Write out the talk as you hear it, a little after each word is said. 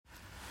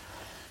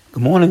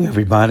Good morning,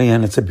 everybody,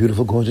 and it's a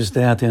beautiful, gorgeous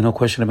day out there, no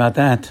question about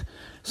that.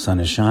 Sun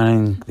is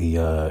shining, the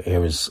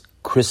air is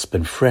crisp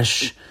and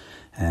fresh,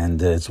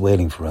 and it's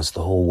waiting for us.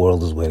 The whole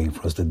world is waiting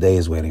for us. The day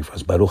is waiting for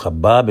us. Baruch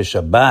haba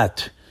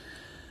b'Shabbat.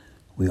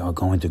 We are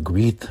going to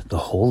greet the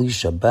holy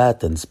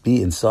Shabbat and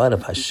be inside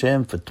of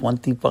Hashem for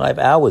 25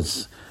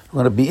 hours. We're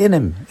going to be in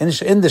Him, in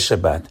the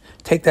Shabbat.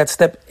 Take that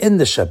step in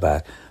the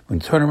Shabbat. When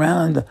you turn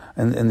around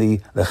in the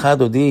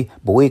Chadodi,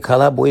 Boi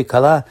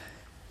Kala,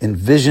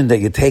 envision that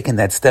you're taking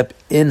that step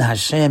in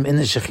Hashem, in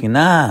the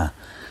Shekhinah.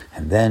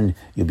 And then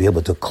you'll be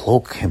able to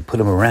cloak Him, put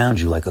Him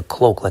around you like a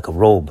cloak, like a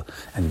robe,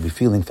 and you'll be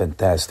feeling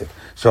fantastic.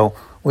 So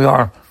we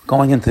are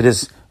going into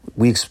this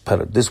week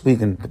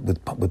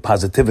with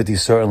positivity,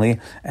 certainly,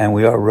 and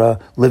we are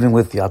living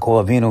with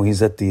Yaakov Avinu.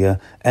 He's at the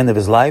end of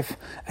his life,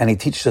 and he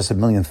teaches us a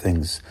million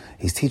things.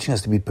 He's teaching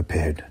us to be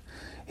prepared.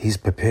 He's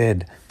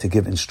prepared to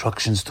give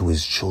instructions to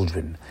his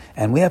children.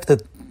 And we have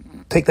to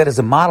take that as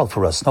a model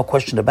for us, no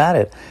question about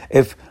it.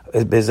 If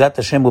Bezat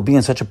Hashem will be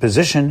in such a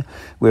position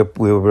where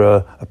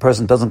a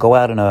person doesn't go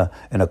out in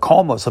a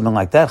coma or something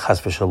like that, chas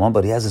v'shalom,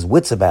 but he has his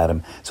wits about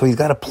him. So he's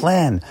got a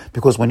plan,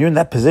 because when you're in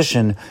that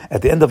position,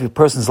 at the end of your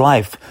person's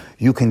life,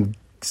 you can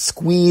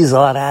squeeze a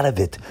lot out of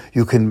it.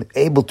 You can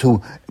able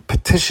to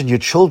petition your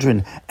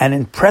children and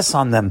impress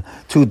on them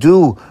to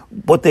do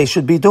what they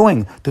should be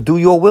doing, to do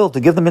your will, to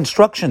give them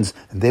instructions.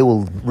 And they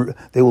will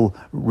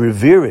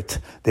revere it.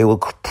 They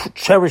will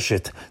cherish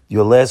it.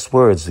 Your last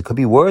words. It could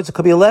be words. It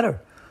could be a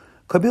letter.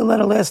 It could be a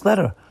letter, last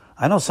letter.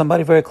 I know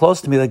somebody very close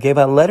to me that gave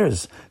out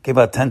letters, gave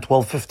out 10,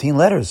 12, 15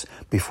 letters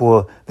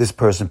before this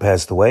person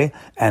passed away.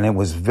 And it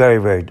was very,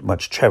 very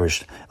much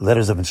cherished.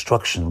 Letters of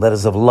instruction,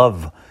 letters of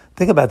love.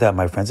 Think about that,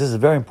 my friends. This is a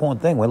very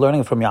important thing. We're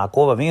learning from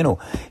Yaakov Avinu.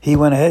 He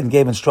went ahead and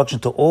gave instruction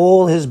to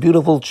all his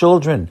beautiful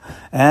children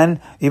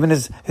and even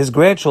his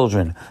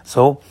grandchildren.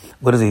 So,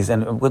 what is he?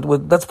 And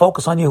let's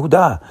focus on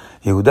Yehuda.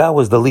 Yehuda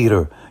was the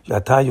leader.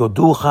 Yata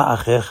yoducha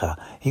achecha.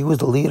 He was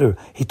the leader.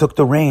 He took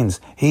the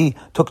reins. He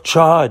took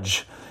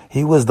charge.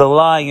 He was the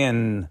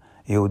lion.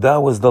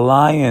 Yehuda was the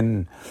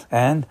lion.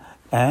 And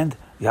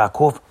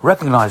Yaakov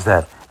recognized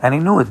that. And he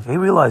knew it. He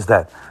realized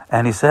that.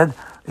 And he said,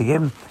 he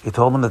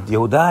told him that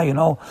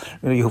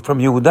Yehuda, from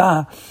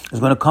Yehuda is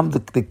going to come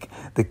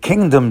the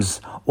kingdoms,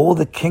 all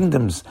the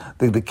kingdoms,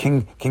 the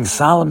King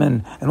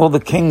Solomon and all the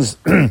kings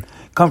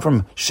come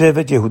from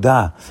Shevet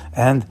Yehuda.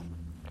 And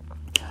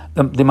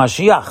the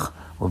Mashiach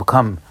will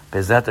come,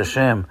 Bezat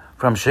Hashem,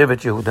 from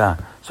Shevet Yehuda.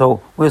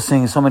 So we're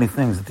seeing so many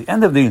things. At the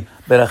end of the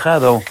Beracha,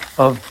 though,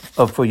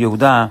 for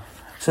Yehuda, it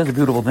says a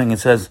beautiful thing. It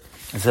says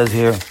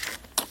here,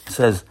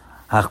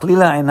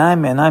 Hachlila einayim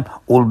me'einayim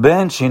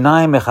ulben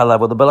shinayim mechalav.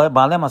 Well, the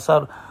Baalei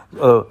Masar,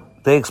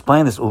 they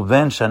explain this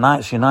ulben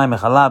shinayim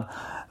mechalav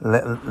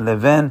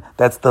leven.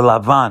 That's the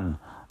lavan,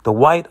 the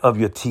white of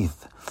your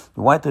teeth.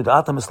 The white of the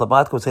Atam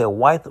Slabat would say a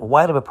white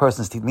of a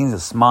person's teeth means a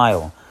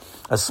smile.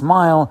 A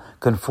smile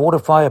can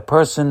fortify a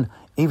person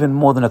even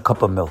more than a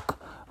cup of milk.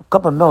 A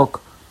cup of milk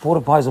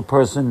fortifies a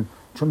person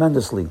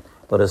tremendously,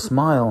 but a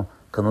smile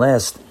can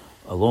last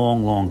a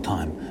long, long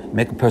time.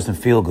 Make a person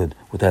feel good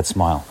with that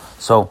smile.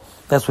 So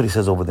that's what he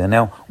says over there.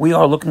 Now, we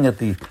are looking at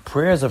the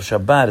prayers of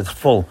Shabbat. It's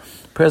full.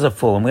 Prayers are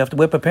full, and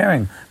we're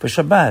preparing for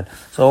Shabbat.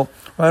 So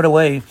right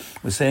away,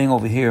 we're saying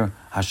over here,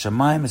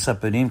 Hashemayim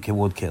esaperim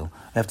kevod kel.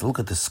 We have to look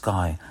at the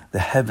sky, the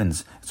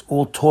heavens. It's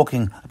all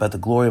talking about the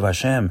glory of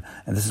Hashem.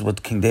 And this is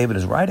what King David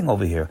is writing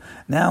over here.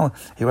 Now,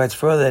 he writes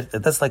further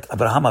that that's like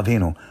Abraham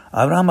Avinu.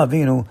 Abraham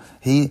Avinu,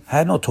 he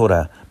had no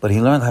Torah, but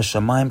he learned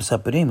Hashemayim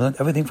esaperim. He learned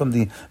everything from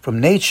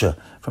nature,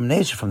 from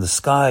the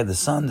sky, the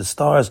sun, the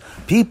stars,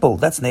 people,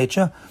 that's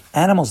nature.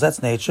 Animals,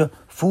 that's nature.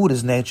 Food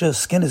is nature.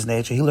 Skin is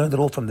nature. He learned it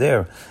all from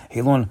there.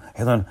 He learned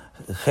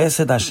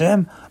Chesed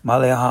Hashem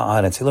Malei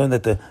Haaretz. He learned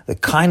that the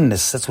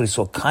kindness, that's what he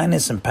saw,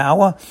 kindness and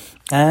power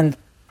and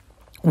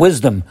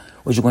wisdom,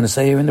 which you're going to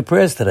say here in the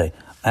prayers today.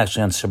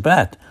 Actually, on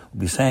Shabbat,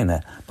 we'll be saying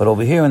that. But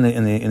over here in the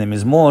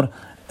Mizmor,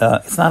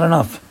 it's not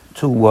enough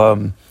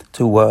to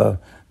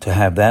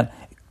have that.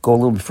 Go a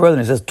little bit further,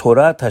 and it says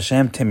Torah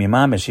Hashem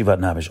Temimah Meshivat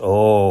Navish.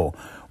 Oh.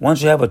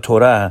 Once you have a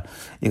Torah,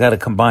 you got to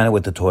combine it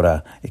with the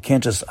Torah. You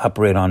can't just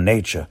operate on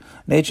nature.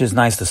 Nature is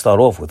nice to start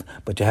off with,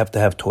 but you have to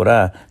have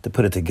Torah to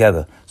put it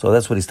together. So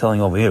that's what he's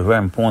telling over here. A very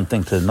important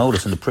thing to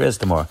notice in the prayers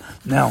tomorrow.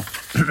 Now,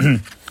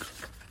 he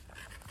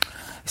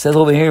says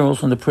over here,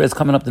 also in the prayers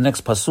coming up, the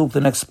next pasuk,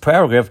 the next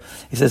paragraph,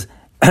 he says,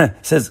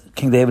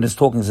 King David is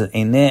talking, he says,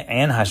 Eineh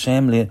en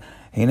Hashem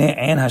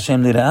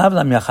lira'av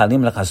lam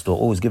yachalim lechasto.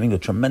 Oh, he's giving a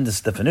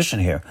tremendous definition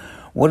here.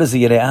 What is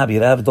the Yira'av?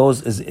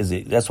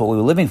 Yira'av, that's what we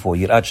were living for.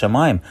 Yirat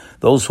Shamayim.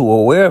 Those who are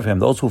aware of him,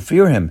 those who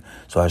fear him.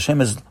 So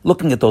Hashem is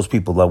looking at those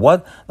people. Like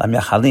what? Lam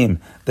yachalim.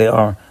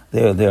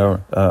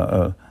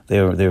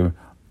 They're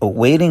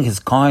awaiting his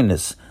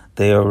kindness.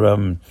 They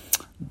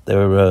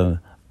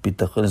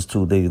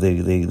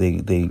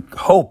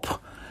hope.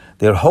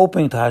 They're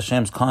hoping to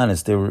Hashem's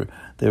kindness. They're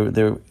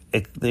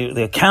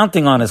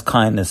counting on his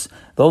kindness.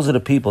 Those are the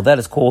people. That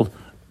is called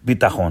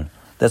bitachon.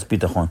 That's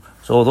bitachon.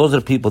 So those are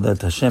the people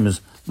that Hashem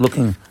is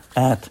looking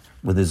at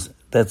with his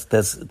That's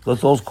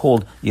those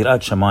called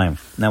Yirat Shamayim.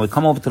 Now we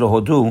come over to the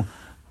Hodu.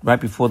 Right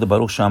before the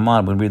Baruch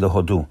Shamar, we read the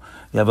Hodu.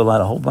 You have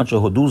a whole bunch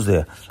of Hodus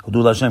there.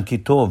 Hodu Hashem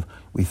Kitov.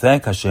 We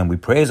thank Hashem. We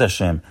praise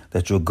Hashem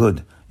that you're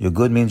good. You're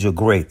good means you're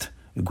great.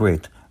 You're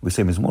great. We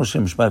say Mizmor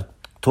Shem Mishpat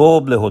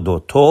Tob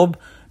lehodot. Tob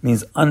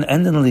means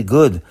unendingly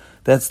good.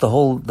 That's the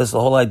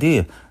whole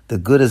idea. The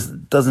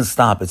good doesn't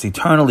stop. It's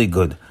eternally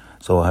good.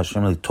 So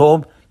Hashem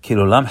Tob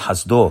Kilolam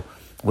Hasdo.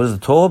 What is the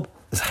Tob?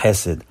 It's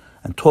Chesed.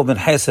 And Tob and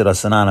Chesed are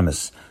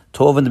synonymous.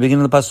 Tov in the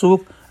beginning of the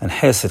pasuk, and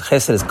Chesed.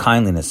 Chesed is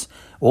kindliness.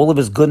 All of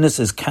his goodness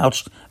is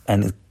couched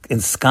and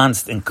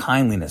ensconced in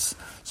kindliness.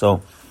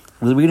 So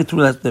we read it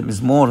through that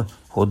Mizmor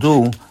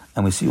Hodu,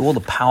 and we see all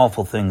the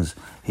powerful things.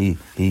 He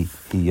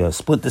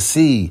split the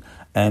sea,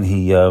 and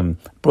he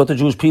brought the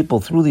Jewish people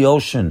through the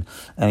ocean,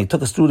 and he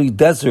took us through the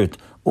desert.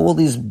 All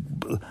these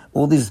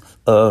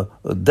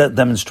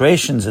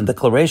demonstrations and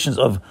declarations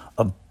of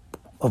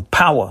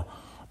power.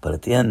 But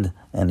at the end,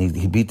 and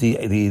he beat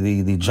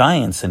the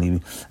giants, and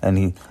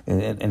he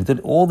did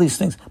all these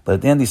things. But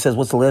at the end, he says,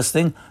 "What's the last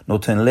thing?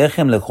 Noten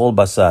lechem lechol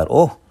basar."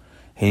 Oh,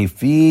 he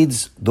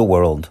feeds the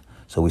world.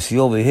 So we see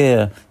over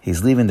here,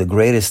 he's leaving the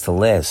greatest to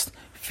last.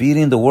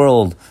 Feeding the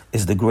world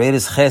is the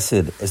greatest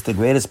chesed. It's the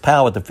greatest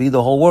power to feed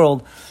the whole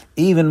world,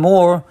 even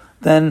more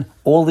than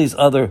all these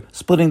other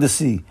splitting the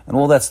sea and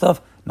all that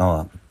stuff.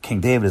 No, King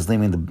David is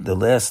leaving the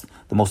last,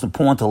 the most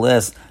important to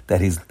last.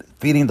 That he's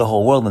feeding the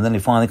whole world, and then he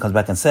finally comes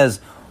back and says,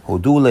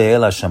 Hodu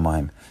le'el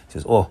Hashamayim. He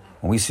says, oh,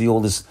 when we see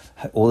all this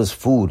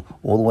food,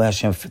 all the way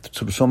Hashem,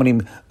 so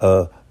many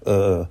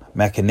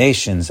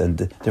machinations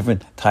and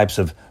different types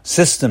of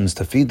systems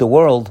to feed the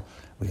world,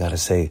 we got to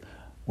say,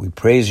 we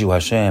praise you,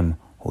 Hashem.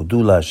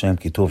 Hodu la Hashem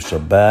kitov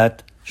Shabbat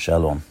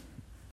Shalom.